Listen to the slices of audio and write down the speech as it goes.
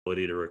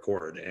to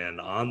record.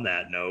 And on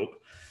that note,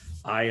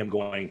 I am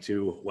going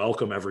to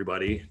welcome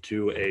everybody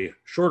to a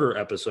shorter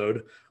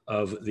episode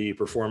of the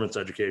Performance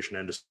Education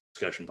and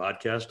Discussion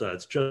Podcast.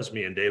 It's just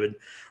me and David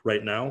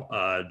right now.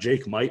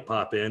 Jake might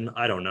pop in.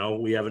 I don't know.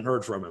 We haven't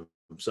heard from him.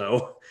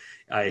 So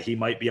he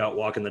might be out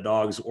walking the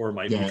dogs or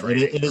might be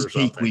training. It is or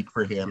peak something. week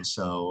for him.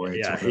 So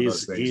it's one of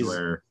those things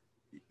where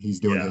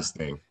he's doing his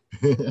thing.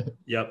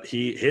 Yep.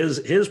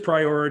 His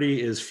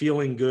priority is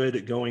feeling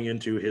good going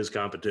into his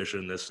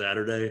competition this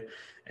Saturday,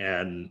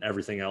 and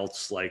everything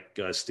else, like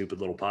a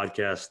stupid little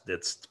podcast,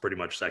 that's pretty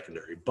much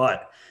secondary.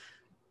 But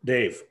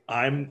Dave,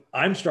 I'm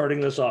starting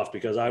this off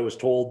because I was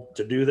told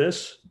to do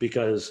this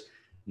because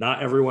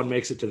not everyone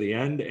makes it to the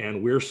end,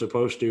 and we're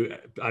supposed to.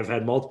 I've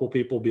had multiple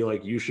people be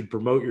like, you should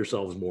promote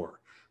yourselves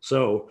more.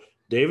 So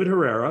David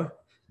Herrera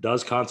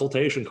does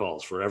consultation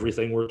calls for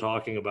everything we're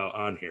talking about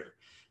on here.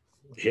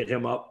 Hit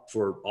him up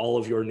for all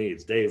of your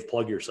needs. Dave,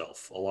 plug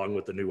yourself along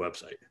with the new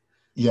website.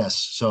 Yes.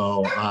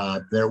 So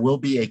there will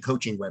be a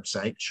coaching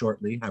website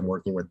shortly. I'm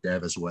working with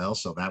Dev as well.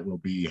 So that will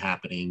be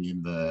happening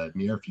in the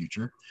near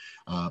future.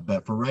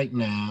 But for right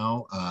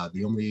now,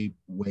 the only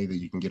way that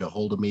you can get a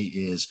hold of me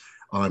is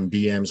on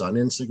DMs on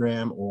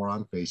Instagram or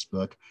on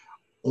Facebook,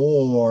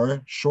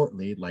 or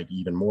shortly, like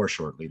even more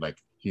shortly, like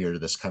here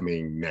this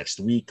coming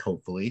next week,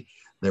 hopefully,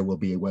 there will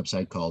be a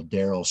website called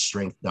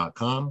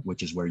darylstrength.com,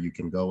 which is where you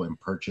can go and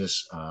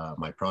purchase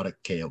my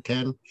product, KO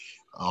Ken.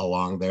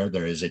 Along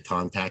there is a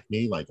contact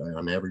me, like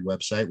on every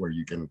website, where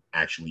you can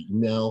actually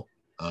email,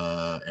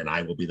 and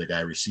I will be the guy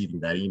receiving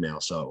that email.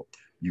 So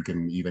you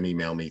can even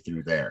email me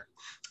through there.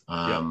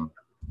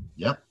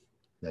 Yep.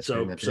 That's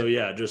so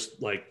yeah,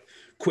 just like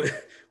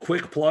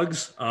quick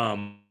plugs.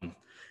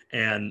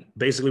 And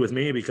basically with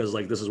me, because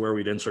like this is where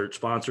we'd insert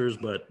sponsors,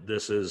 but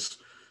this is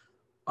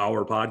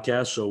our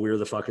podcast, so we're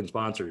the fucking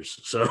sponsors.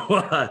 So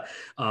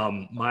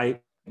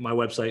my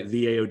website,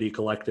 the AOD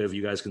Collective,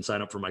 you guys can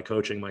sign up for my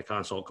coaching, my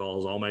consult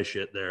calls, all my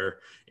shit there.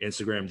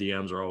 Instagram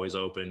DMs are always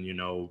open. You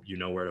know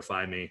where to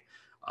find me.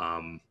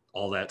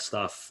 All that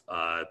stuff.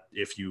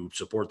 If you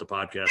support the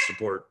podcast,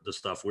 support the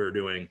stuff we're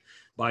doing,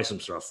 buy some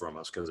stuff from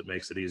us, because it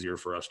makes it easier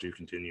for us to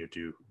continue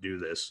to do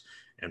this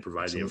and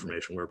provide the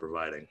information we're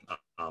providing.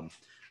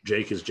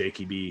 Jake is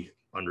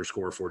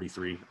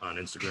JKB_43 on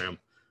Instagram,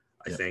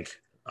 I think.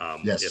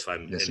 Yes. If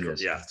I'm yes.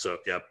 Yeah. So,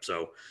 yep.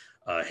 So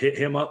hit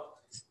him up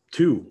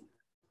too.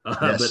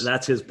 But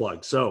that's his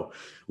plug. So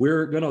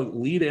we're going to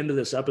lead into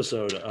this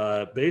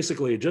episode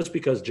basically just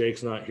because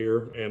Jake's not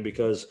here and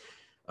because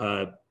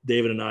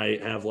David and I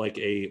have like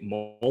a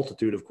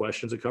multitude of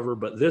questions to cover,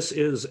 but this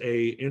is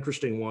a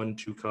interesting one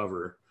to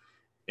cover.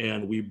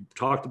 And we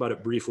talked about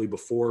it briefly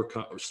before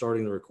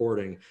starting the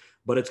recording,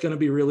 but it's going to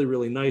be really,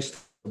 really nice to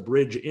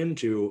bridge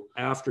into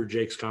after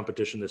Jake's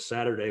competition this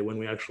Saturday when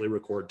we actually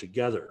record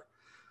together.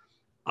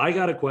 I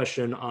got a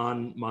question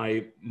on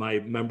my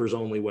members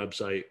only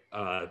website.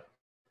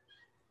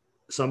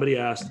 Somebody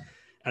asked,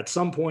 at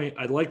some point,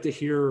 I'd like to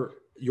hear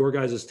your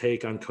guys'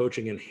 take on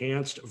coaching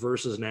enhanced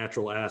versus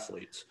natural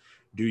athletes.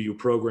 Do you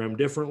program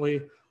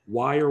differently?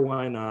 Why or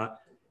why not?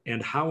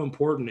 And how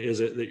important is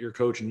it that your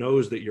coach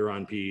knows that you're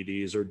on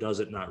PEDs, or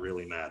does it not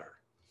really matter?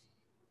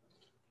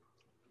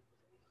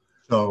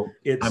 So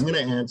I'm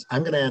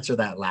going to answer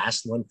that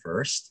last one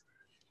first,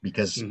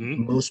 because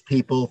most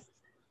people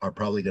are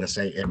probably going to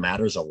say it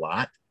matters a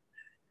lot.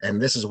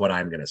 And this is what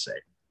I'm going to say.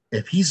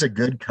 If he's a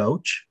good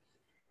coach,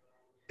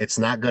 it's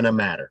not going to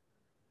matter.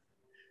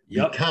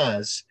 Yep.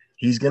 Because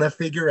he's going to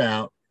figure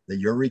out that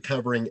you're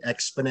recovering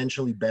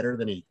exponentially better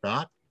than he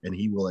thought, and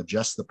he will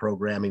adjust the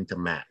programming to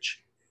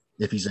match.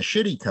 If he's a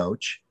shitty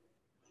coach,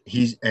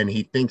 he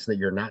thinks that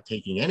you're not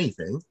taking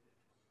anything,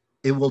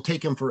 it will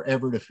take him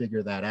forever to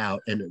figure that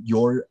out, and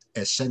you're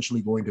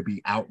essentially going to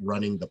be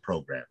outrunning the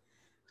program.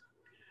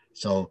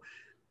 So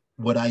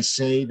would I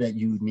say that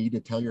you need to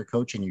tell your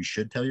coach and you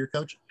should tell your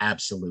coach?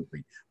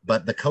 Absolutely.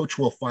 But the coach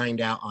will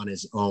find out on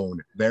his own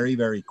very,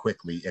 very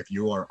quickly if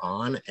you are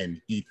on and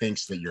he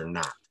thinks that you're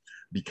not,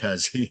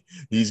 because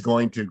he's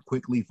going to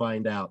quickly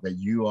find out that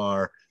you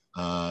are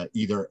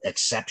either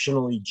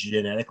exceptionally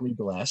genetically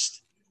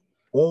blessed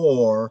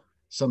or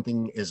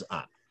something is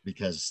up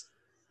because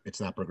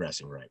it's not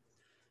progressing right.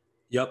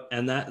 Yep.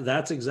 And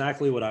that's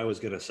exactly what I was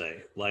going to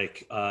say.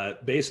 Like,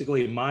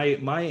 basically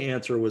my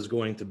answer was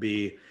going to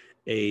be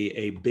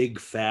a big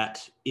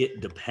fat,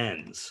 it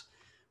depends,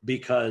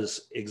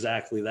 because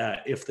exactly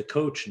that. If the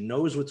coach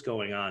knows what's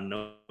going on,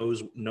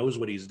 knows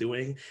what he's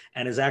doing,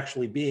 and is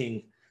actually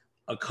being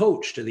a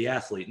coach to the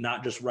athlete,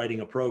 not just writing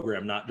a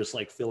program, not just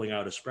like filling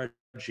out a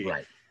spreadsheet,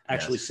 right.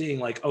 Actually seeing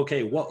like,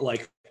 okay,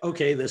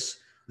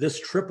 this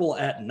triple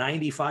at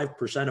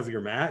 95% of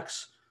your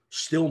max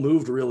still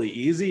moved really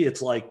easy.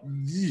 It's like,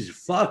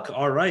 fuck.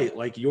 All right.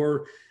 Like,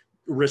 you're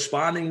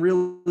responding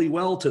really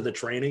well to the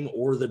training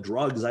or the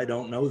drugs I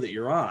don't know that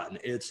you're on.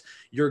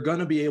 You're going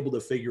to be able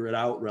to figure it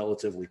out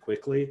relatively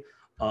quickly.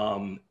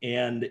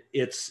 And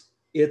it's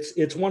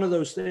one of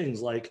those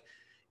things, like,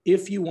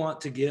 if you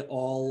want to get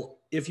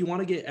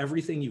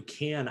everything you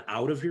can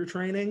out of your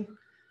training,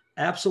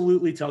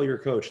 absolutely tell your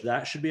coach.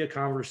 That should be a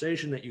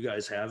conversation that you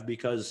guys have,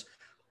 because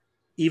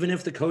even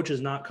if the coach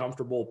is not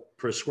comfortable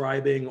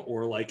prescribing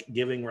or like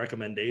giving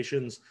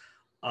recommendations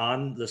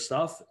on the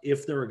stuff,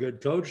 if they're a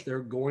good coach, they're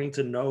going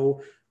to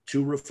know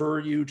to refer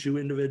you to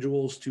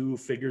individuals to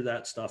figure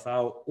that stuff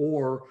out,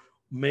 or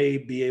may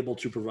be able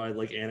to provide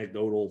like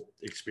anecdotal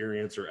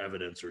experience or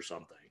evidence or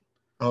something.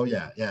 Oh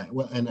yeah, yeah.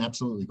 Well, and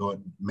absolutely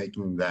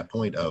making that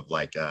point of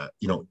like,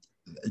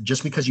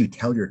 just because you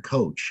tell your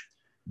coach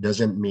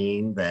doesn't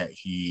mean that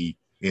he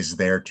is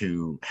there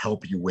to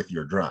help you with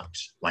your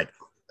drugs. Like,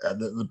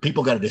 the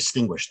people got to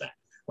distinguish that.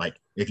 Like,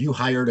 if you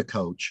hired a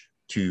coach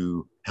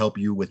to help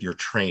you with your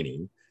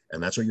training,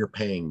 and that's what you're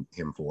paying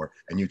him for,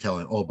 and you tell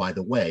him, oh, by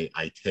the way,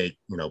 I take,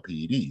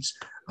 PEDs,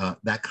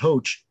 that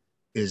coach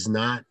is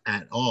not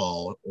at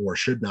all, or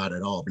should not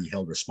at all, be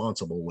held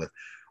responsible with,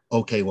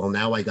 okay, well,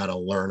 now I got to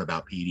learn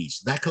about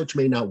PEDs. That coach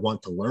may not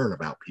want to learn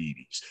about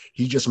PEDs.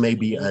 He just may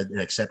be an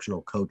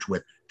exceptional coach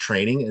with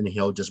training, and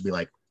he'll just be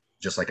like,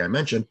 just like I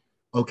mentioned,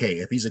 okay,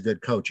 if he's a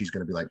good coach, he's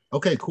going to be like,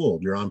 okay, cool,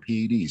 you're on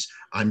PEDs.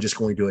 I'm just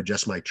going to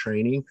adjust my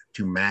training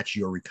to match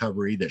your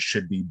recovery that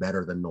should be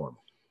better than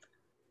normal.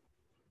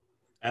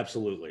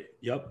 Absolutely.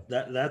 Yep.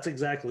 That's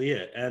exactly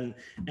it. And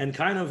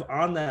kind of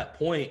on that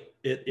point,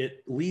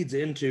 it leads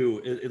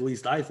into, at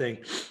least I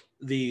think,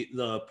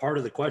 the part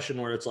of the question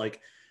where it's like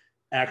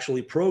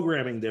actually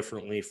programming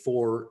differently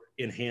for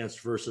enhanced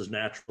versus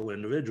natural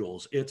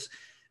individuals. This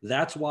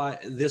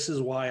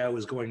is why I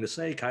was going to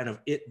say kind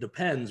of it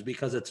depends,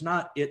 because it's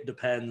not, it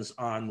depends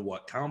on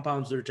what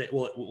compounds they're taking.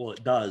 Well,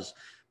 it does.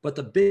 But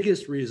the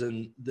biggest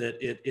reason that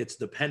it's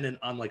dependent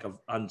on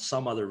on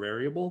some other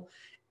variable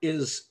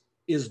is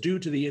due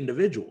to the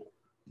individual.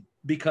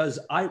 Because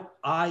I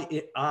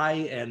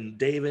and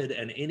David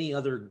and any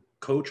other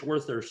coach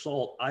worth their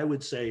salt, I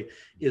would say,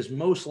 is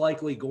most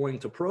likely going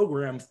to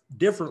program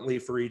differently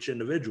for each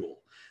individual.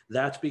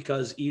 That's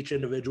because each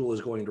individual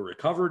is going to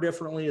recover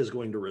differently, is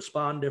going to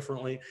respond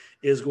differently,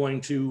 is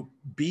going to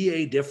be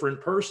a different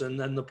person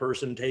than the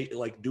person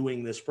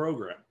doing this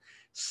program.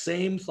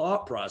 Same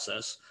thought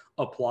process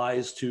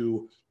applies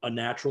to a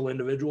natural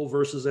individual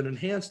versus an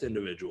enhanced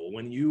individual.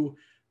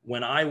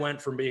 When I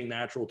went from being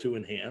natural to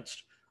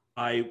enhanced,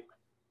 I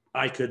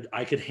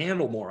could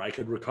handle more, I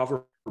could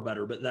recover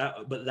better, but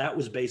that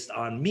was based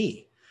on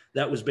me.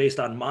 That was based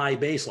on my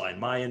baseline,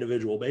 my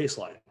individual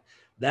baseline.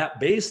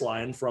 That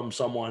baseline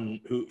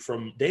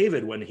from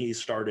David, when he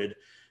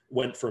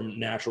went from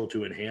natural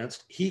to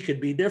enhanced, he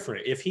could be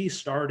different. If he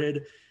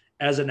started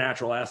as a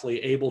natural athlete,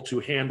 able to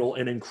handle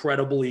an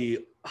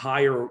incredibly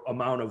higher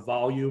amount of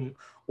volume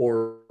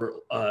or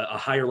a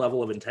higher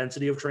level of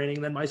intensity of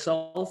training than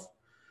myself,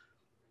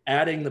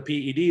 adding the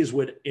PEDs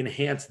would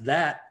enhance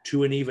that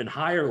to an even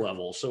higher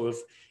level. So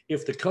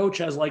if the coach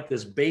has like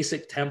this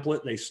basic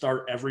template they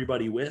start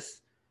everybody with,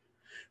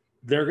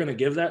 they're going to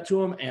give that to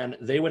them, and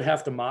they would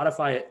have to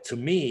modify it to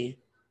me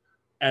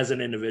as an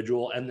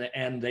individual,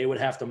 and they would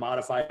have to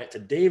modify it to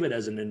David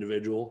as an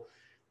individual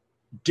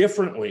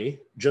differently,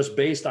 just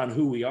based on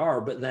who we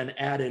are. But then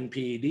add in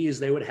PEDs,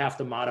 they would have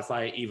to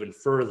modify it even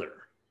further.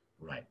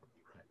 Right.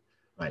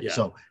 Yeah.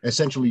 So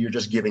essentially, you're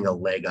just giving a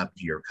leg up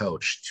to your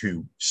coach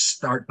to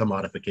start the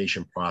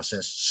modification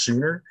process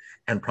sooner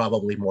and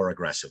probably more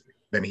aggressively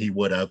than he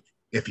would have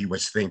if he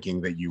was thinking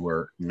that you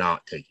were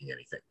not taking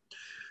anything.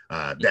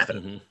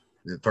 Definitely.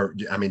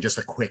 Mm-hmm. Just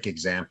a quick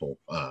example,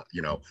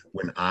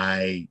 when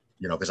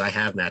because I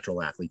have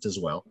natural athletes as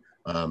well.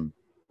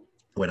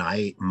 When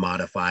I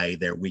modify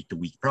their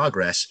week-to-week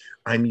progress,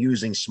 I'm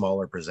using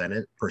smaller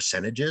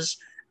percentages,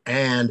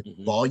 and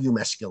volume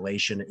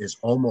escalation is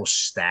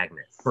almost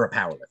stagnant for a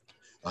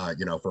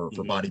powerlifter. For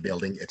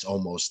bodybuilding, it's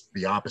almost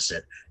the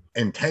opposite.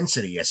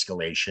 Intensity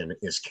escalation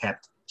is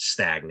kept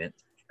stagnant,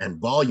 and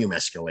volume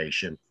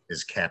escalation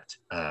is kept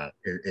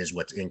is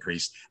what's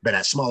increased, but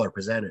at smaller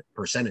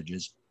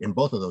percentages in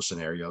both of those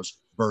scenarios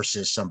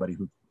versus somebody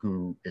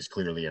who is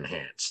clearly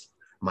enhanced.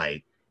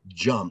 My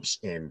jumps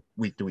in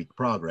week-to-week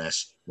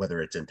progress,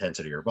 whether it's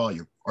intensity or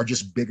volume, are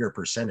just bigger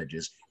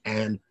percentages,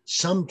 and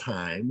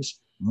sometimes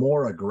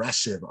more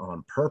aggressive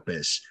on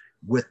purpose,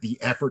 with the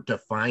effort to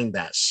find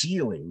that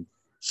ceiling,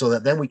 so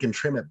that then we can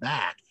trim it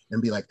back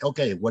and be like,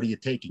 okay, what are you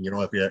taking?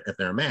 If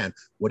they're a man,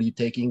 what are you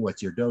taking?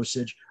 What's your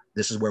dosage?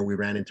 This is where we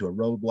ran into a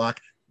roadblock.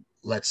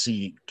 Let's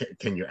see,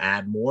 can you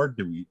add more?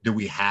 Do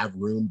we have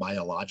room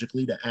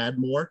biologically to add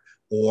more,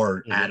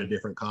 or add a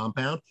different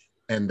compound?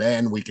 And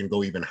then we can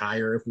go even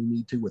higher if we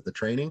need to with the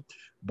training.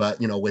 But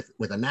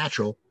with a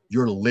natural,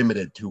 you're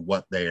limited to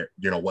what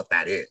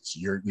that is.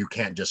 You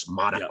can't just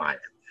modify it.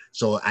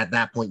 So at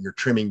that point, you're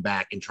trimming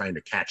back and trying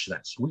to catch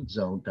that sweet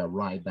zone to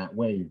ride that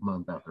wave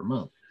month after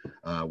month.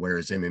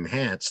 Whereas in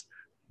enhanced,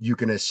 you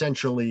can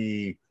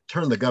essentially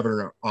turn the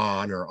governor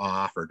on or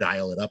off, or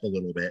dial it up a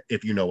little bit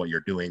if you know what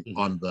you're doing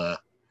on the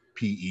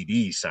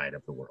PED side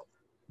of the world.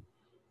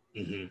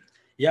 Mm-hmm.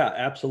 Yeah,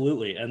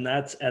 absolutely. And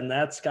that's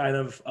kind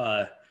of,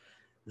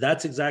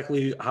 that's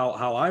exactly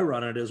how I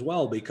run it as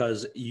well,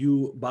 because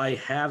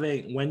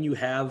when you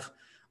have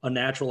a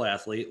natural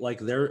athlete, like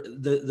they're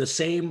the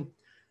same,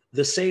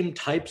 the same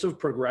types of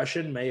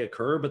progression may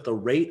occur, but the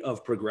rate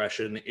of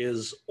progression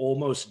is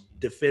almost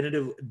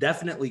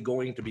definitely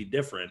going to be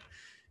different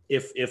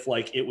if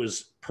like it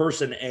was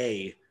person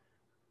A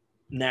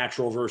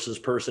natural versus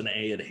person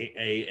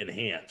A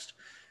enhanced.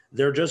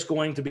 They're just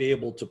going to be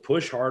able to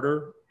push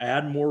harder,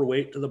 add more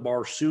weight to the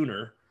bar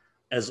sooner,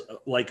 as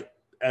like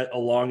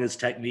along as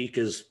technique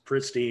is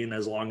pristine,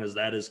 as long as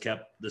that is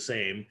kept the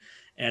same.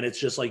 And it's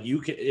just like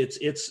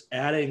it's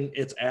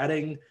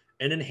adding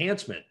an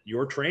enhancement.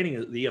 Your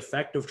training, the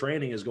effect of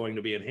training is going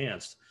to be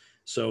enhanced.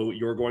 So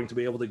you're going to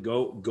be able to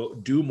go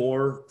do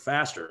more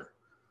faster.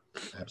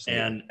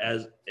 Absolutely.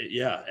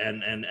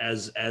 And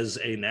as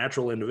a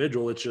natural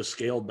individual, it's just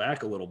scaled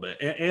back a little bit.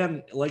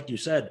 And like you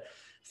said,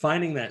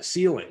 finding that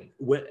ceiling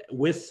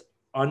with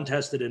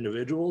untested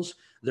individuals,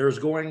 there's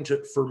going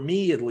to, for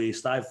me at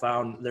least, I've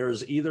found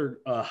there's either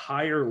a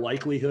higher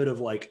likelihood of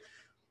like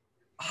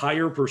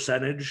higher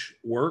percentage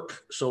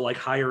work, so like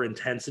higher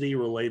intensity in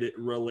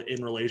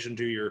relation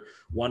to your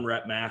 1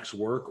 rep max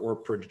work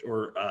or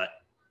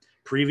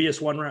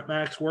previous 1 rep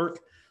max work,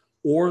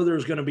 or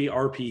there's going to be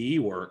RPE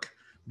work.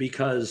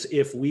 Because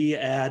if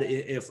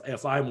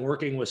I'm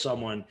working with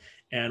someone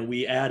and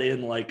we add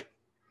in like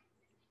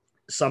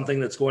something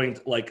that's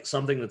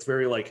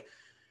very like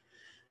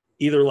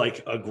either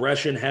like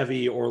aggression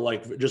heavy or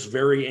like just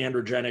very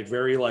androgenic,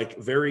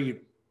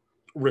 very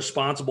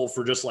responsible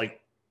for just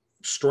like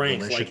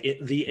strength,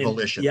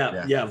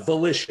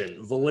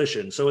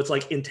 volition. So it's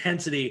like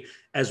intensity,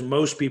 as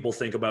most people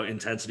think about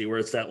intensity, where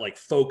it's that like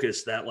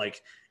focus, that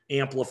like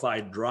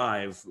amplified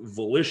drive,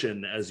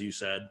 volition, as you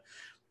said.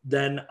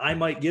 Then I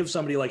might give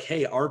somebody like,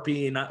 hey,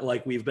 RP, not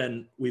like we've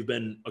been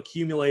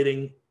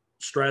accumulating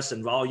stress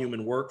and volume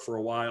and work for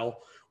a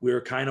while. We're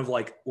kind of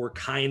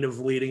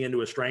leading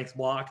into a strength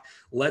block.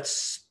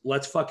 Let's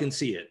fucking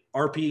see it.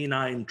 RPE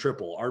 9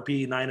 triple,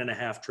 RPE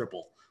 9.5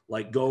 triple.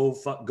 Like go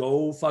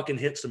fucking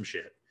hit some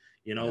shit.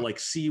 Like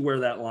see where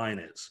that line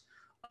is.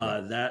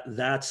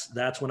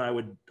 That's when I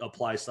would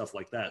apply stuff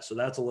like that. So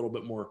that's a little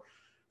bit more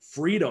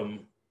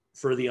freedom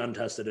for the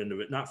untested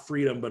individual, not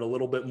freedom, but a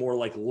little bit more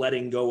like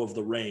letting go of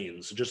the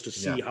reins, just to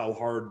see how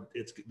hard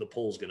the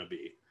pull's going to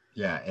be.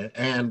 Yeah.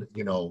 And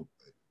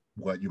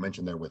what you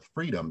mentioned there with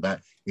freedom,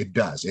 that it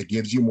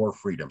gives you more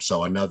freedom.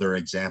 So another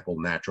example,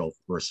 natural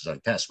versus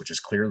untested, which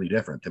is clearly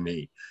different to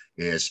me,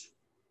 is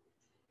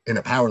in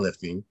a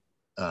powerlifting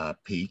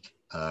peak,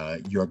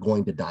 you're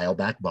going to dial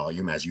back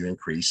volume as you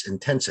increase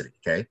intensity.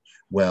 Okay.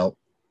 Well,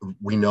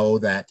 we know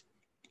that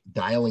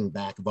dialing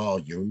back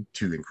volume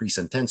to increase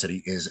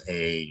intensity is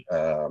a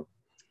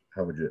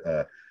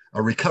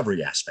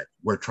recovery aspect.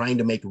 We're trying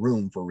to make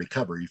room for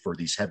recovery for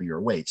these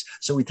heavier weights.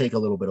 So we take a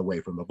little bit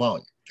away from the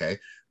volume. Okay.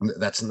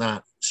 That's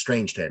not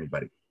strange to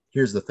anybody.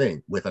 Here's the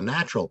thing with a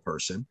natural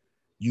person,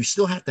 you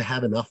still have to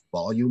have enough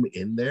volume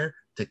in there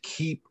to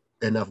keep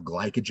enough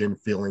glycogen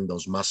filling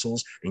those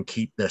muscles and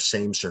keep their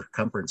same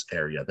circumference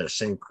area, their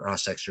same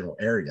cross-sectional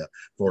area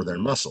for their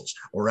muscles,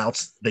 or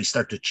else they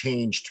start to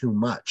change too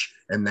much.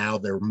 And now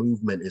their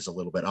movement is a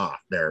little bit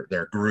off, their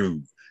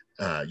groove,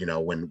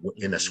 when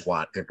in a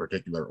squat in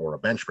particular, or a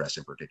bench press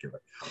in particular.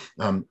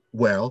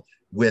 Well,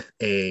 with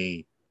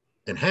a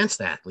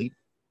enhanced athlete,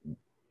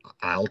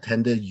 I'll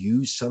tend to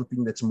use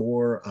something that's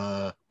more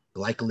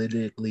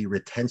glycolydically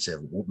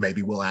retentive.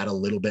 Maybe we'll add a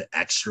little bit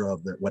extra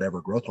of the whatever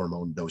growth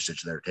hormone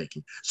dosage they're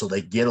taking, so they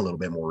get a little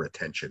bit more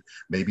retention.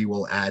 Maybe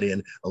we'll add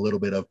in a little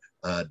bit of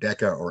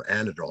DECA or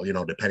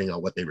Anadrol, depending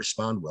on what they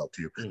respond well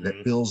to,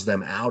 that fills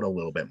them out a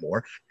little bit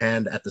more.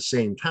 And at the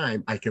same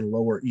time, I can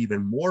lower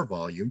even more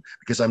volume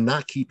because I'm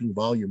not keeping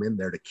volume in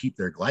there to keep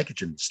their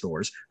glycogen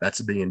stores.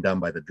 That's being done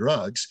by the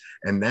drugs.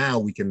 And now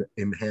we can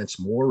enhance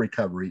more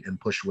recovery and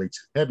push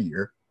weights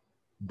heavier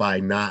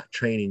by not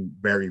training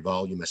very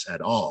voluminous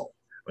at all.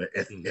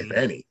 If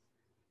any,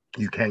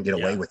 you can't get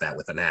away with that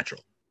with a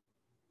natural.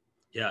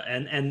 Yeah.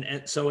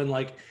 And so in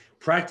like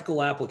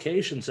practical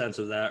application sense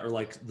of that, or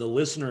like the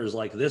listeners,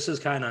 like this is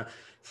kind of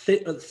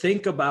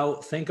think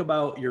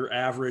about your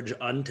average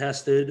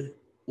untested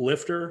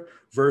lifter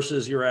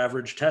versus your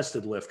average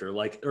tested lifter,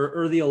 like,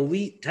 or the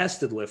elite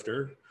tested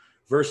lifter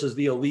versus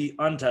the elite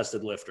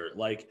untested lifter.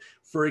 Like,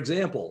 for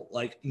example,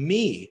 like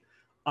me,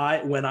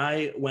 when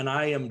I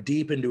am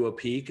deep into a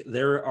peak,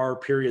 there are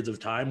periods of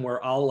time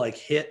where I'll like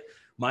hit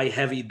my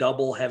heavy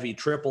double, heavy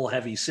triple,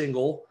 heavy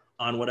single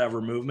on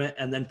whatever movement.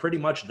 And then pretty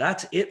much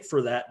that's it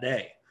for that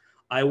day.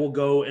 I will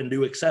go and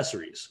do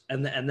accessories.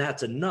 And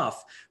that's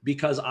enough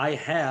because I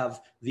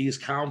have these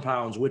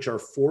compounds which are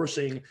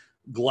forcing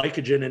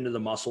glycogen into the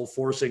muscle,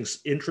 forcing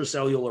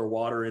intracellular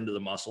water into the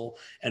muscle,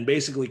 and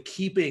basically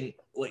keeping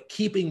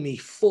me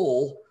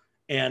full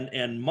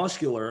and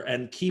muscular,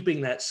 and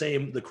keeping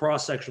the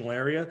cross-sectional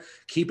area,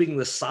 keeping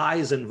the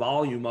size and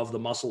volume of the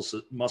muscle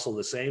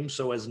the same,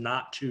 so as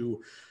not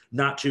to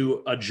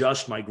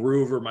adjust my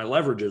groove or my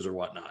leverages or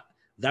whatnot.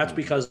 That's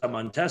because I'm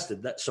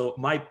untested. So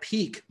my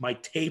peak, my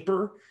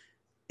taper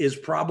is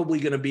probably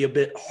going to be a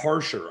bit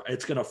harsher.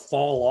 It's going to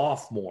fall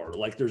off more.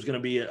 Like there's going to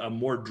be a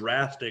more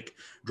drastic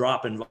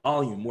drop in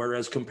volume.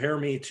 Whereas compare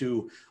me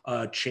to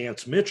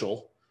Chance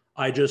Mitchell,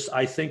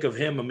 I think of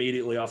him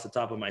immediately off the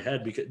top of my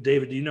head. Because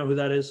David, do you know who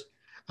that is?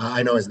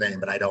 I know his name,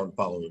 but I don't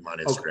follow him on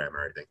Okay. Instagram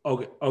or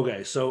anything.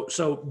 Okay.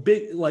 So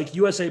big, like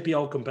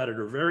USAPL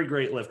competitor, very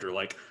great lifter.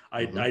 Like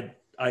I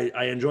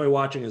enjoy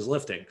watching his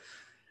lifting.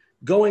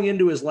 Going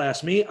into his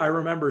last meet, I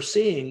remember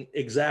seeing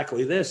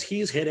exactly this.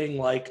 He's hitting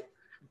like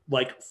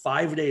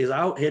 5 days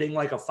out, hitting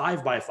like a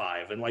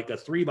 5x5 and like a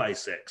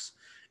 3x6,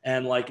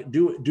 and like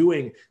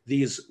doing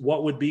these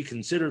what would be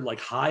considered like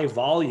high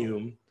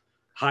volume,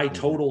 high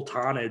total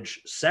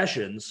tonnage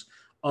sessions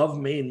of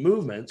main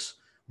movements.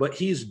 But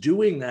he's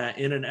doing that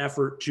in an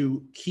effort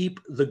to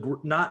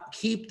not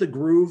keep the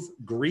groove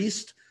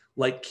greased,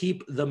 like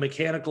keep the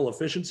mechanical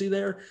efficiency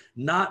there,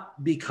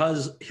 not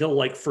because he'll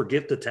like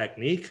forget the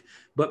technique,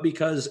 but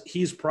because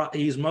he's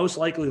most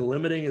likely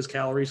limiting his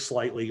calories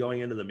slightly going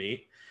into the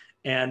meet,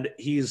 and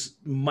he's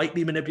might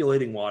be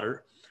manipulating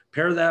water.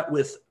 Pair that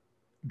with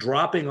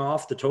dropping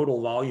off the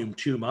total volume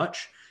too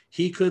much,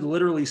 he could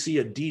literally see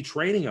a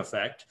detraining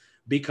effect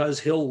because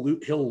he'll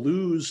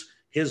lose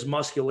his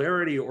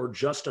muscularity or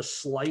just a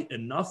slight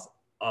enough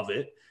of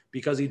it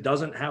because he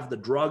doesn't have the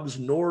drugs,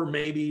 nor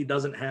maybe he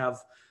doesn't have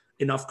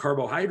enough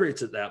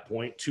carbohydrates at that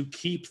point to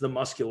keep the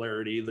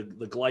muscularity, the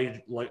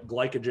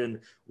glycogen,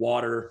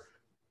 water,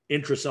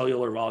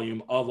 intracellular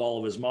volume of all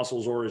of his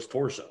muscles or his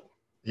torso.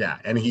 Yeah,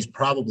 and he's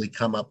probably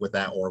come up with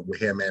that, or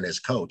him and his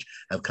coach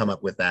have come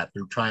up with that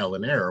through trial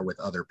and error with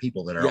other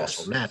people that are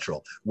also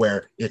natural,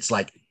 where it's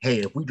like, hey,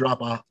 if we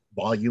drop off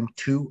volume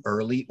too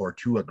early or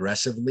too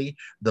aggressively,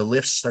 the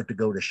lifts start to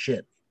go to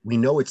shit. We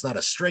know it's not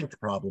a strength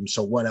problem,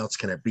 so what else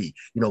can it be?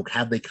 You know,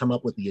 have they come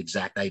up with the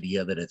exact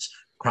idea that it's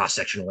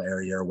cross-sectional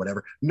area or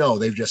whatever? No,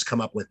 they've just come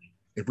up with,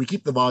 if we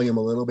keep the volume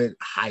a little bit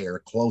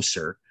higher,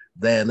 closer,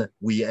 then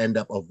we end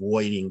up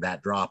avoiding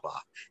that drop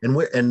off.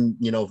 And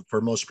you know,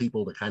 for most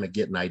people to kind of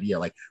get an idea,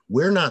 like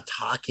we're not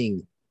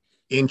talking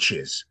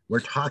inches,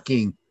 we're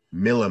talking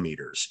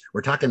millimeters.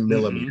 We're talking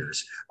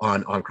millimeters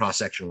on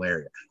cross-sectional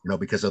area, you know,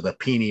 because of the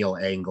penial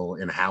angle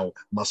and how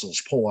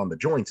muscles pull on the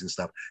joints and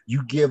stuff.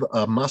 You give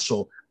a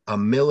muscle a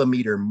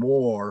millimeter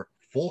more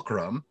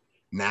fulcrum,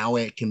 now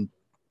it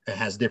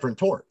has different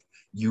torque.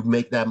 You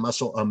make that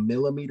muscle a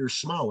millimeter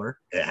smaller,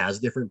 it has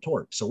different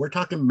torque. So we're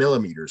talking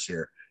millimeters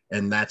here.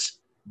 And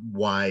that's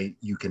why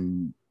you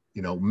can,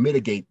 you know,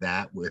 mitigate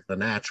that with the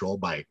natural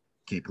by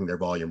keeping their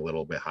volume a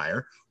little bit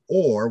higher,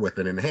 or with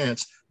an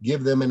enhanced,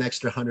 give them an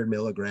extra 100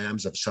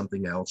 milligrams of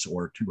something else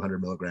or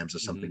 200 milligrams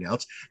of something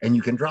else, and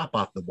you can drop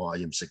off the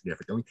volume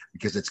significantly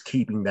because it's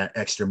keeping that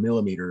extra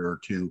millimeter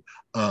or two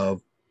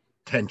of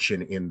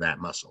tension in that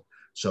muscle.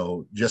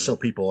 So just so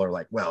people are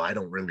like, well, I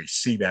don't really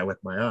see that with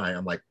my eye.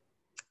 I'm like,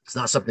 it's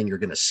not something you're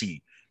going to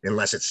see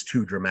unless it's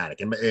too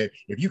dramatic. And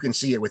if you can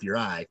see it with your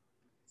eye,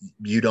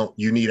 you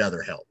need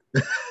other help.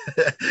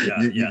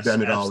 You've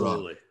done it all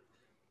wrong.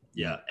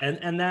 Yeah.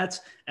 And that's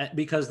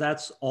because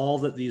that's all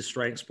that these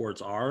strength sports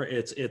are.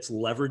 It's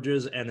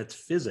leverages and it's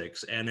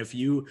physics. And if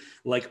you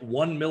like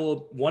 1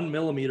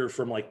 millimeter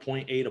from like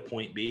point A to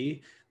point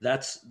B,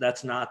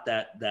 that's not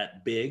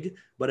that big,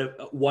 but if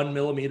 1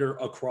 millimeter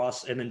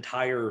across an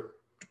entire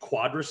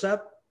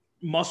quadricep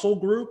muscle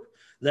group,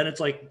 then it's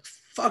like,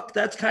 fuck,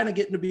 that's kind of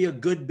getting to be a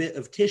good bit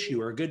of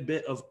tissue or a good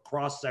bit of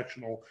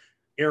cross-sectional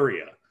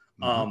area.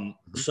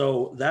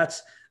 So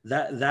that's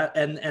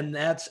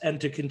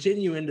and to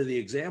continue into the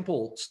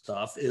example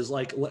stuff is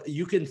like,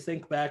 you can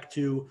think back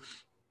to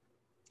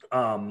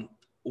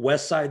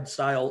West Side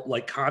style,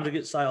 like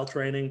conjugate style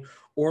training,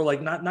 or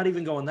like not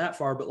even going that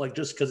far, but like,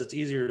 just because it's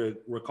easier to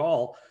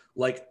recall,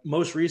 like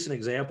most recent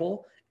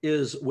example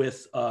is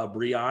with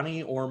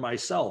Briani or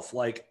myself.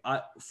 Like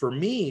for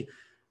me,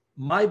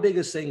 my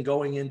biggest thing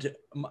going into,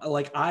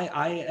 like,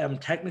 I am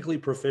technically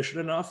proficient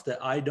enough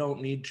that I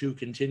don't need to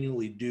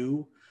continually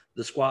do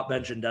the squat,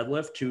 bench, and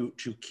deadlift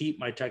to keep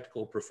my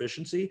technical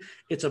proficiency.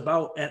 It's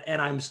about,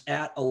 and I'm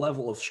at a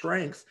level of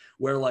strength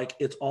where like,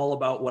 it's all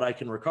about what I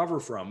can recover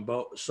from.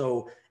 But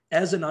so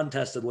as an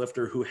untested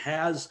lifter who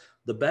has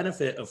the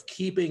benefit of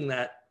keeping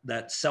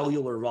that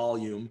cellular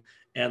volume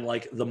and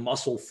like the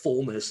muscle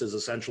fullness is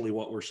essentially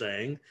what we're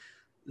saying,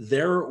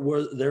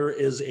 there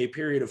is a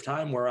period of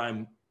time where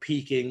I'm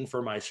peaking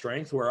for my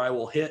strength, where I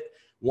will hit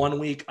 1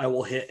 week, I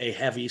will hit a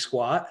heavy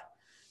squat.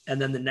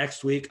 And then the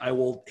next week I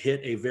will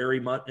hit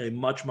a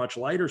much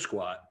lighter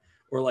squat,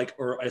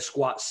 or a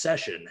squat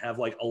session, have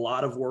like a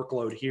lot of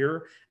workload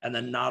here and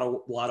then not a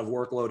lot of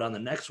workload on the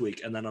next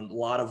week, and then a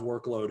lot of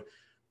workload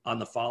on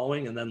the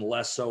following, and then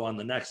less so on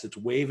the next. It's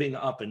waving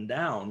up and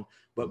down.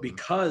 But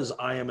because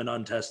I am an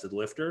untested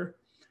lifter,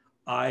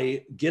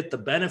 I get the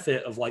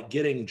benefit of like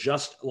getting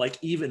just like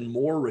even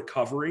more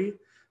recovery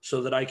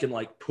so that I can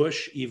like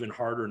push even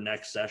harder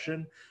next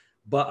session.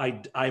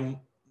 But I'm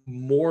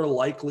more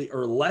likely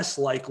or less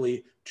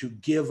likely to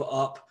give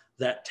up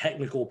that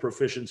technical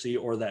proficiency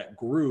or that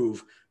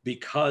groove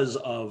because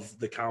of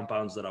the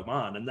compounds that I'm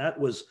on. And that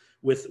was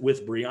with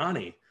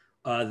Briani.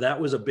 That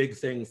was a big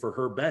thing for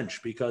her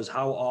bench, because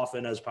how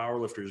often as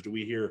powerlifters do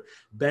we hear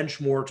bench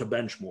more to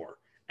bench more,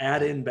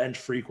 add in bench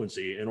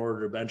frequency in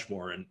order to bench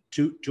more? And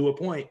to a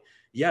point,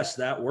 yes,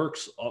 that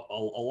works a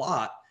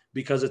lot,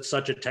 because it's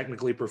such a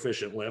technically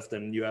proficient lift,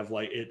 and you have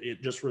like a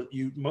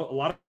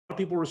lot of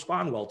people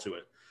respond well to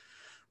it.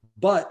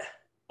 But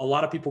a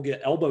lot of people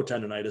get elbow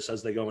tendonitis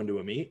as they go into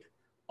a meet.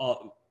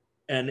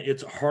 And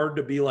it's hard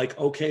to be like,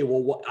 okay,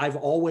 well, I've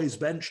always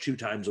benched 2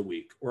 times a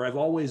week, or I've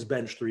always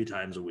benched 3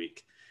 times a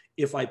week.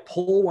 If I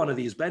pull one of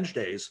these bench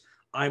days,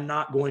 I'm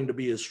not going to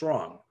be as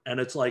strong. And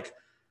it's like,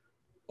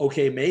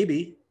 okay,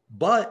 maybe,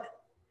 but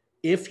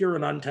if you're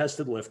an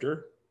untested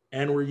lifter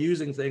and we're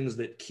using things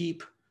that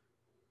keep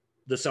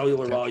the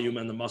cellular volume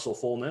and the muscle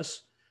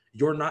fullness,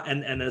 you're not,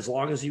 and as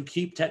long as you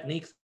keep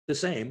technique the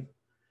same,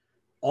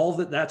 all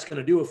that's going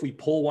to do, if we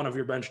pull one of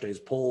your bench days,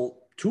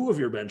 pull 2 of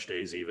your bench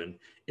days even,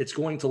 it's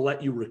going to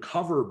let you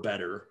recover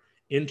better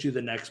into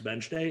the next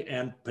bench day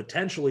and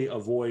potentially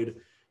avoid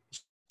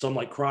some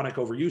like chronic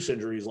overuse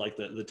injuries like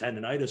the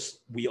tendonitis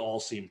we all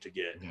seem to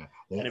get. Yeah.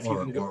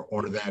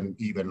 Or then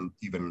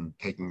even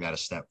taking that a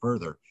step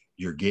further,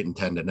 you're getting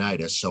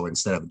tendonitis. So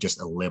instead of just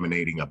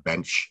eliminating a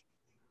bench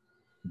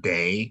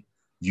day,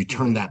 you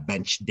turn that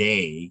bench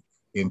day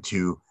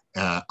into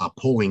a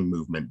pulling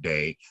movement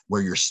day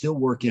where you're still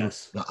working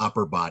the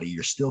upper body,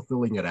 you're still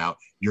filling it out.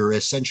 You're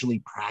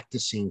essentially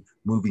practicing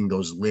moving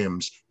those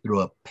limbs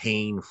through a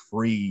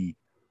pain-free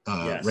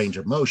range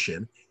of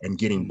motion and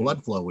getting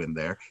blood flow in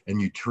there,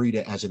 and you treat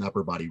it as an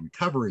upper body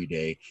recovery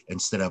day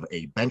instead of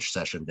a bench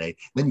session day.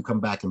 Then you come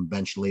back and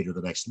bench later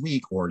the next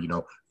week, or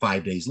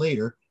 5 days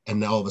later, and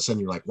now all of a sudden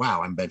you're like,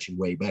 wow, I'm benching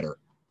way better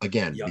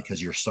again,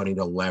 because you're starting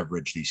to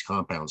leverage these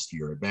compounds to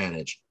your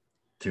advantage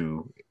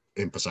to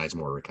emphasize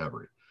more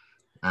recovery.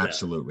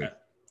 Absolutely.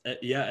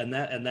 And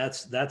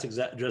that's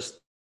exactly just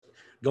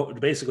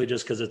basically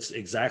just because it's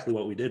exactly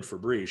what we did for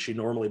Bree. She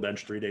normally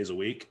benched 3 days a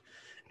week,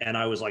 and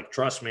I was like,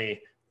 trust me,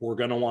 we're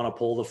going to want to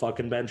pull the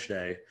fucking bench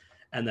day.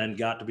 And then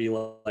got to be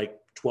like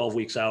 12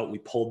 weeks out, we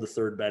pulled the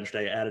 3rd bench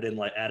day, added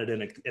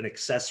in an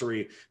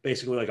accessory,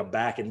 basically like a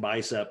back and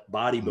bicep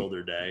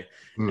bodybuilder day.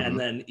 And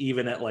then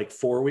even at like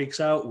 4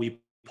 weeks out, we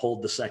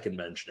pulled the 2nd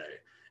bench day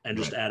and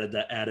just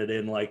added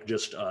in like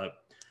just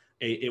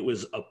it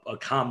was a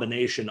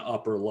combination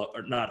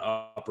not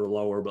upper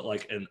lower, but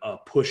like a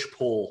push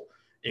pull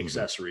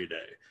accessory day.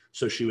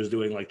 So she was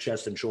doing like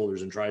chest and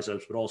shoulders and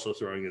triceps, but also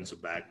throwing in some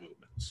back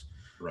movements.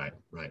 Right.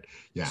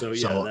 Yeah. So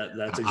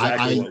that's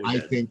exactly what we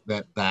did. I think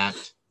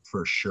that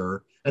for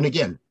sure. And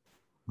again,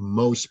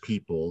 most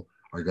people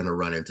are going to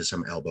run into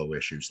some elbow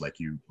issues like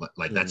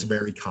that's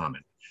very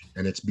common.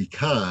 And it's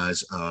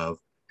because of,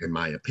 in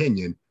my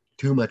opinion,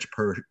 too much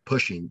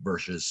pushing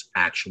versus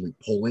actually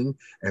pulling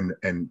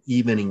and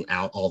evening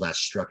out all that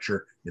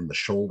structure in the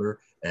shoulder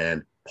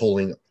and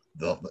pulling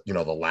the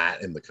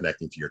lat and the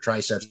connecting to your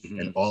triceps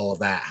and all of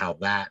that, how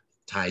that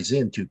ties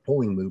into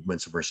pulling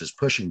movements versus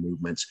pushing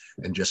movements,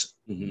 and just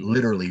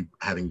literally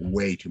having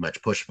way too much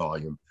push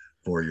volume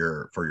for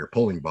your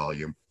pulling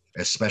volume,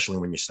 especially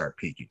when you start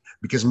peaking.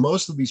 Because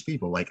most of these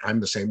people, like I'm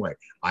the same way,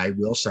 I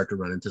will start to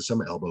run into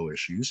some elbow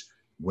issues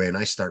when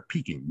I start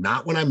peaking.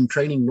 Not when I'm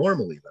training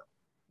normally though.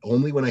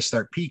 Only when I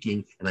start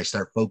peaking and I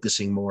start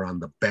focusing more on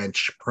the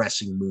bench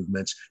pressing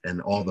movements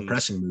and all the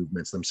pressing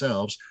movements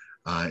themselves.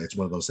 It's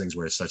one of those things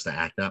where it starts to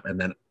act up.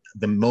 And then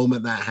the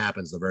moment that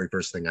happens, the very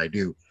first thing I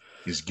do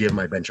is give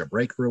my bench a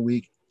break for a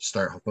week,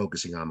 start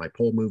focusing on my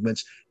pull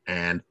movements,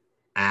 and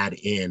add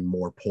in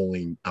more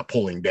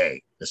pulling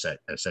day,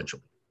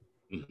 essentially.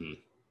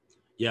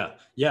 Yeah.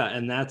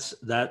 And that's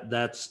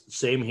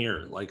same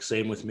here, like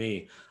same with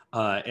me.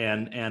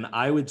 And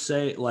I would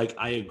say, like,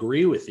 I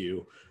agree with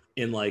you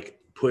in like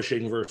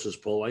pushing versus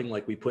pulling.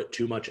 Like we put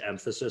too much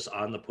emphasis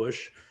on the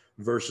push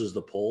versus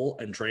the pull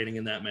and training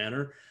in that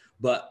manner.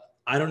 But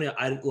I don't know.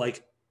 I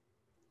like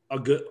a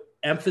good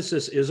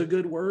emphasis is a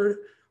good word,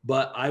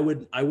 but I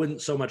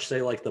wouldn't so much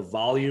say like the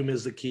volume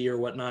is the key or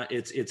whatnot.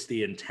 It's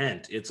the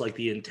intent. It's like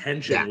the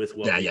intention with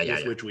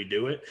which we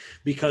do it,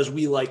 because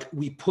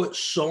we put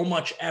so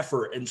much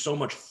effort and so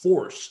much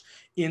force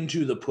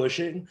into the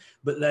pushing,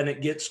 but then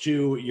it gets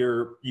to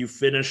you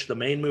finish the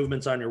main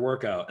movements on your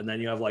workout, and then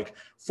you have like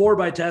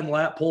 4x10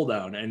 lat pull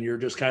down, and you're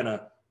just kind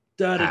of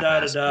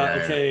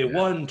okay,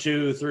 1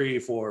 2 3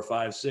 4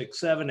 5 6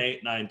 7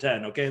 8 9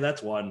 10. Okay,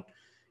 that's one.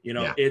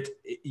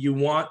 You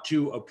want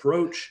to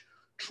approach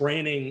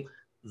training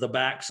the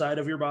backside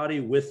of your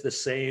body with the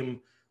same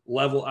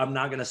level. I'm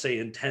not going to say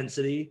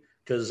intensity,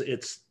 because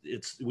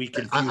we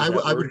confuse I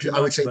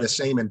would say the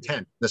same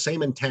intent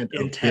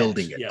of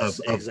building it,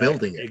 of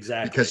building it.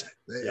 Exactly. Because,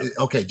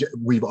 okay,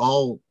 we've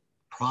all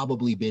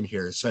probably been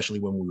here, especially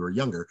when we were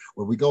younger,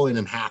 where we go in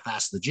and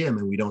half-ass the gym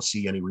and we don't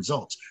see any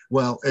results.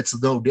 Well, it's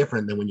no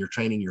different than when you're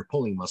training your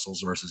pulling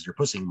muscles versus your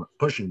pushing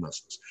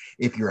muscles.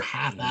 If you're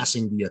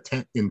half-assing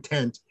the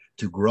intent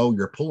to grow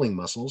your pulling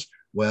muscles,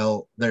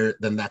 well,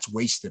 then that's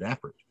wasted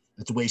effort.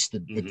 It's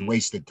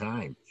wasted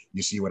time.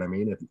 You see what I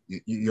mean?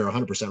 If you're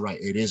 100% right,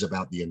 it is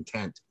about the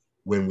intent.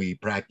 When we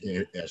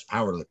practice as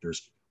powerlifters,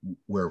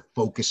 we're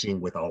focusing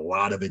with a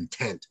lot of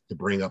intent to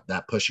bring up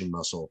that pushing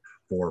muscle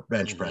for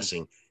bench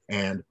pressing.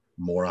 And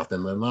more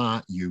often than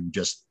not, you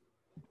just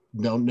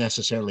don't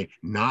necessarily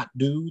not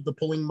do the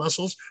pulling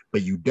muscles,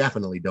 but you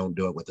definitely don't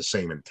do it with the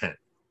same intent.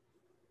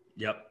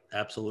 Yep,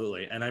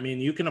 absolutely. And I mean,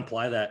 you can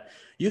apply that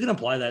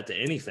to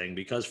anything,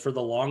 because for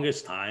the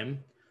longest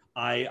time,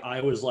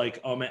 I was like,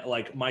 oh man,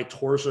 like my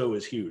torso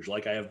is huge.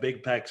 Like I have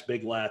big pecs,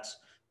 big lats.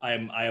 I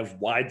have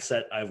wide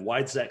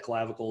set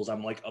clavicles.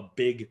 I'm like a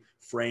big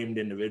framed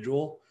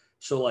individual.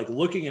 So like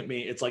looking at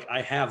me, it's like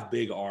I have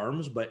big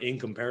arms, but in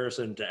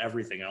comparison to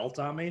everything else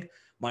on me,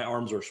 my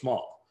arms are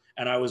small.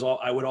 And I would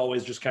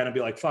always just kind of be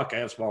like, fuck, I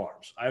have small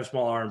arms. I have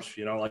small arms,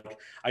 like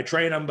I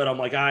train them, but I'm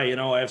like, I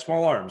have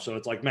small arms. So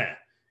it's like, man,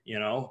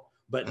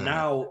 but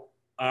now,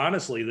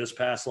 honestly, this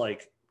past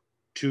like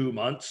 2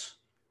 months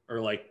or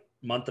like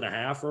month and a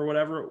half or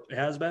whatever it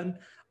has been,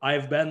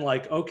 I've been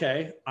like,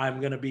 okay,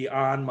 I'm going to be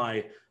on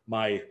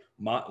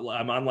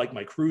I'm on like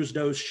my cruise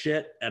dose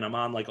shit, and I'm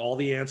on like all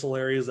the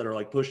ancillaries that are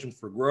like pushing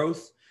for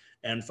growth,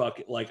 and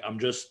like,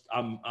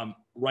 I'm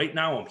right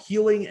now I'm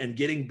healing and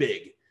getting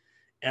big.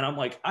 And I'm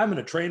like, I'm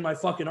going to train my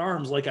fucking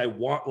arms like I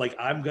want, like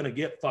I'm going to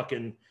get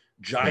fucking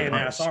giant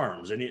ass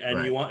arms. And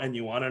right.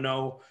 you want to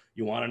know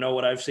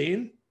what I've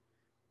seen?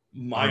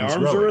 My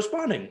arms are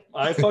responding.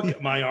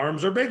 My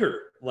arms are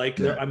bigger. Like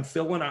I'm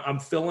filling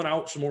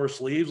out some more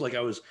sleeves. Like I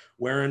was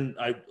wearing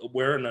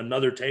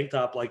another tank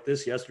top like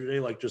this yesterday,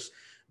 like just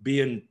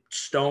being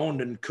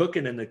stoned and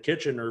cooking in the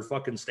kitchen, or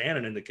fucking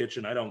standing in the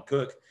kitchen. I don't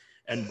cook.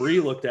 And Bree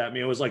looked at me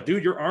and was like,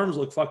 dude, your arms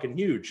look fucking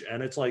huge.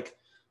 And it's like,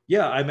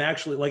 yeah, I'm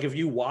actually like, if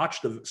you watch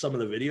some of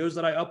the videos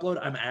that I upload,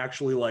 I'm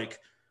actually like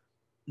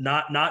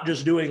not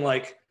just doing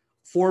like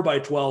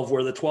 4x12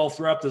 where the 12th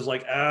rep is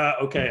like,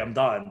 okay, I'm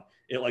done.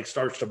 It like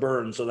starts to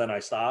burn. So then I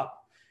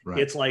stop. Right.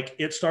 It's like,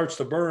 it starts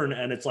to burn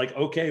and it's like,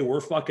 okay,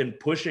 we're fucking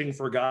pushing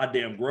for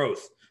goddamn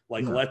growth.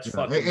 Like, let's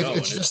fucking go.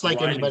 It's just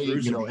like anybody,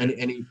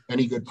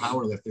 any good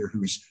power lifter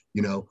who's,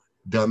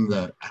 done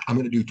I'm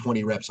going to do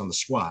 20 reps on the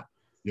squat.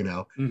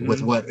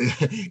 With what,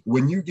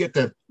 when you get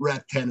to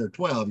rep 10 or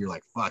 12, you're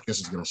like, fuck,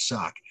 this is going to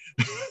suck.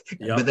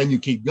 Yep. But then you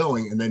keep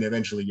going and then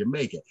eventually you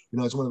make it.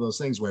 It's one of those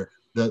things where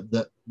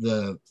the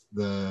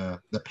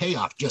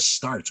payoff just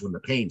starts when the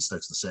pain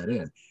starts to set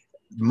in.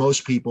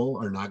 Most people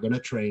are not going to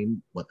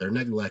train what they're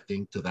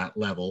neglecting to that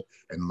level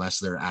unless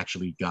they're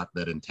actually got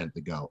that intent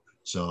to go.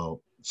 So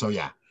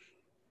yeah,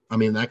 I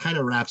mean, that kind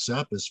of wraps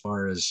up as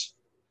far as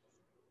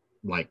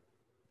like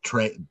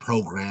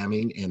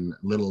programming and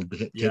little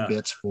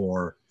tidbits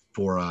for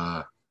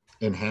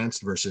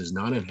enhanced versus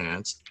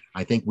non-enhanced.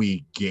 I think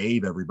we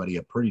gave everybody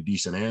a pretty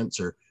decent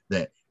answer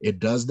that it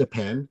does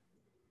depend,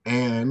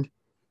 and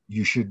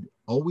you should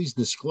always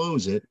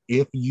disclose it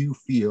if you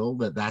feel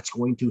that that's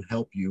going to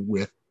help you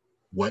with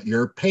what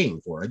you're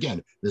paying for.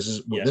 Again, this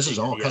is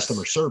all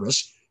customer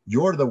service.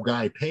 You're the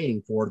guy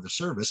paying for the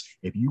service.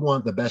 If you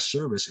want the best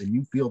service and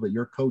you feel that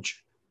your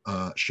coach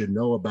should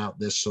know about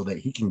this so that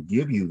he can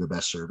give you the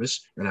best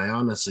service, and I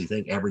honestly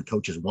think every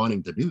coach is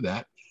wanting to do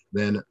that,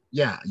 then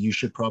yeah, you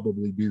should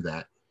probably do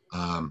that.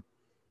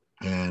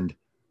 And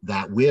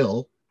that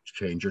will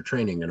change your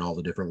training in all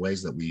the different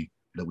ways that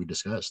we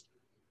discussed.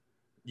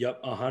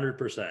 Yep,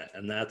 100%.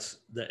 And that's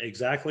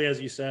exactly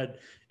as you said.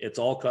 It's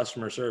all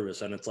customer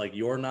service, and it's like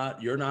you're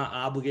not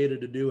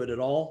obligated to do it at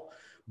all.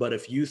 But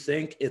if you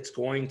think it's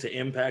going to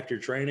impact your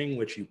training,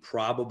 which you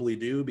probably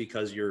do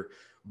because you're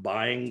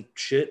buying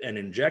shit and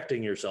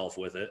injecting yourself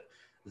with it,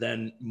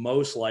 then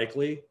most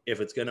likely, if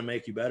it's going to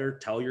make you better,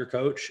 tell your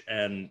coach.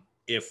 And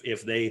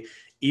if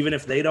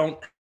they don't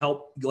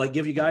help, like,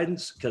 give you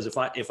guidance, because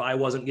if I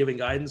wasn't giving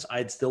guidance,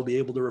 I'd still be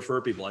able to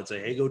refer people. I'd say,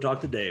 hey, go talk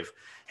to Dave.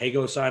 Hey,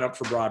 go sign up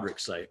for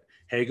Broderick's site.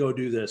 Hey, go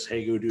do this.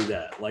 Hey, go do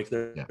that. Like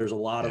there's a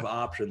lot of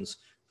options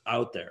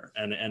out there.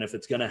 And if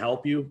it's going to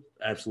help you,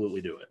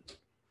 absolutely do it.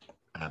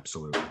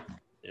 Absolutely.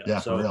 Yeah.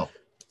 So, for real.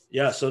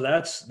 Yeah. So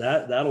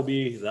that'll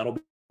be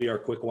our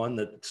quick one.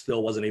 That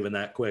still wasn't even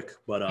that quick,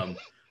 but all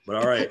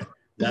right.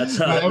 That's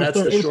that's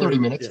the short. 30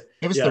 minutes.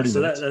 It was 30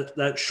 so minutes.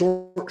 That's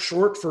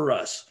short for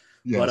us.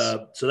 Yes.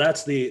 But so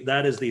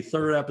that is the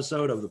third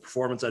episode of the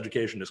Performance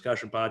Education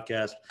Discussion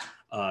Podcast.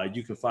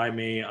 You can find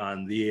me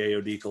on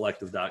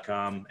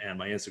theaodcollective.com and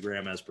my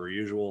Instagram as per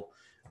usual.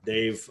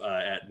 Dave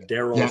at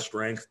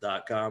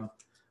darylstrength.com.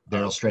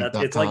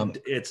 Darylstrength.com. It's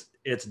like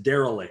it's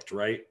derelict,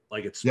 right?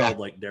 Like it's spelled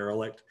like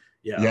derelict.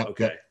 Yeah.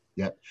 Okay.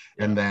 Yep.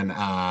 And then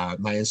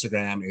my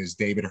Instagram is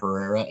David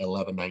Herrera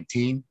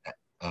 1119.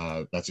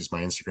 That's just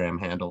my Instagram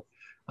handle.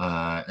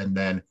 And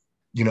then,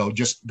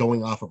 just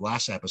going off of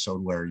last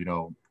episode where,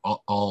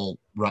 all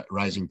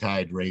rising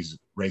tide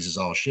raises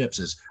all ships,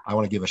 is I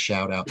want to give a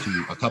shout out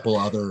to a couple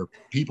other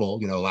people.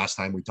 Last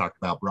time we talked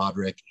about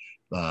Broderick,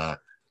 and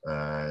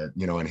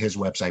his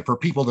website for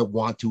people that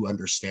want to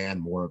understand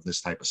more of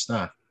this type of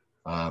stuff.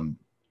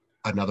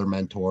 Another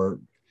mentor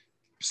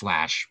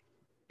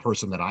 /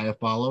 person that I have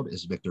followed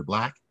is Victor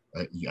Black.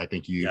 I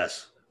think you,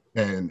 yes.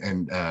 And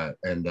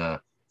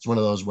it's one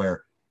of those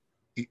where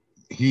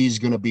he's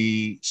going to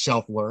be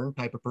self-learn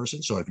type of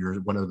person. So if you're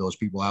one of those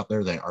people out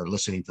there that are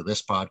listening to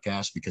this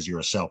podcast because you're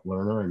a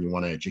self-learner and you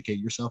want to educate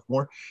yourself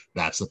more,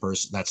 that's the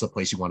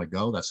place you want to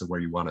go. That's where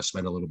you want to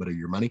spend a little bit of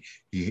your money.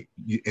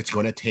 It's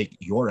going to take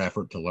your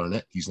effort to learn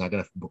it. He's not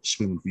going to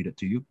spoon feed it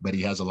to you, but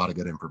he has a lot of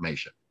good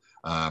information.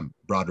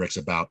 Broderick's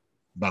about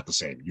about the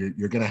same.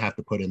 You're going to have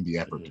to put in the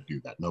effort to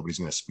do that. Nobody's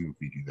going to spoon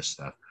feed you this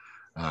stuff.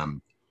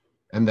 And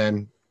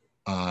then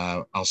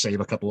I'll save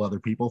a couple other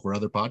people for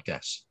other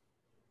podcasts.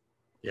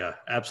 Yeah,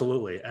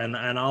 absolutely. And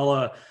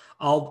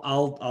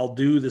I'll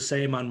do the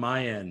same on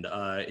my end.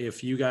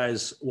 If you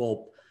guys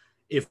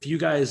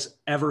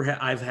ever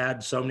I've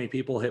had so many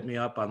people hit me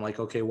up on like,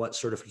 okay, what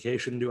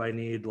certification do I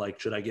need? Like,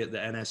 should I get the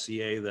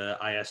NSCA, the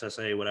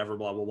ISSA, whatever,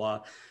 blah, blah,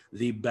 blah.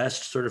 The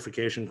best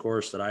certification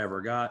course that I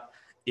ever got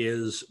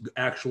is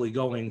actually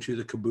going to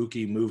the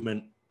Kabuki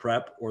Movement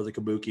Prep or the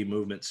Kabuki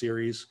Movement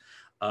Series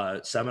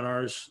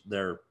seminars.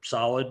 They're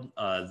solid.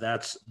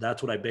 That's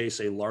what I base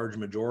a large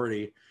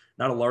majority,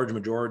 not a large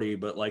majority,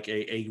 but like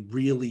a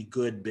really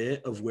good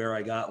bit of where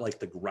I got like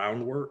the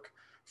groundwork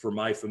for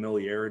my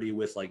familiarity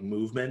with like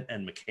movement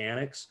and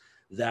mechanics.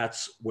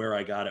 That's where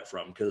I got it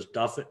from, because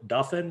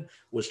Duffin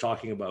was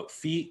talking about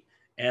feet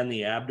and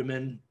the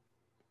abdomen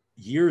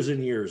years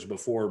and years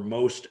before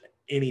most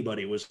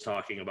anybody was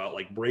talking about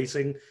like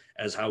bracing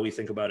as how we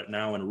think about it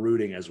now and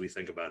rooting as we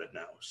think about it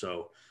now.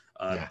 So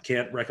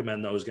can't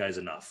recommend those guys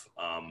enough.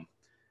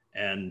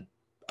 And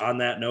on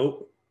that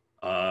note,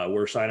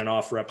 we're signing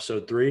off for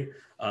episode 3.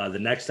 The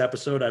next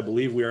episode, I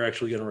believe we are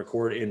actually going to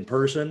record in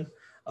person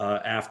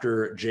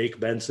after Jake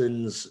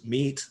Benson's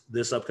meet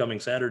this upcoming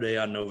Saturday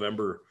on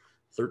November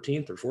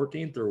 13th or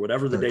 14th or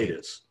whatever the 13th. Date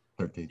is.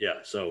 13th. Yeah.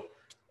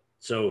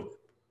 So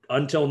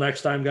until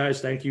next time,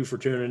 guys, thank you for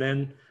tuning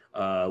in.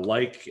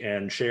 Like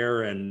and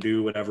share and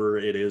do whatever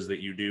it is that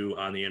you do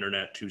on the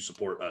internet to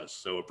support us.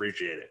 So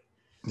appreciate it.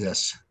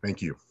 Yes.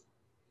 Thank you.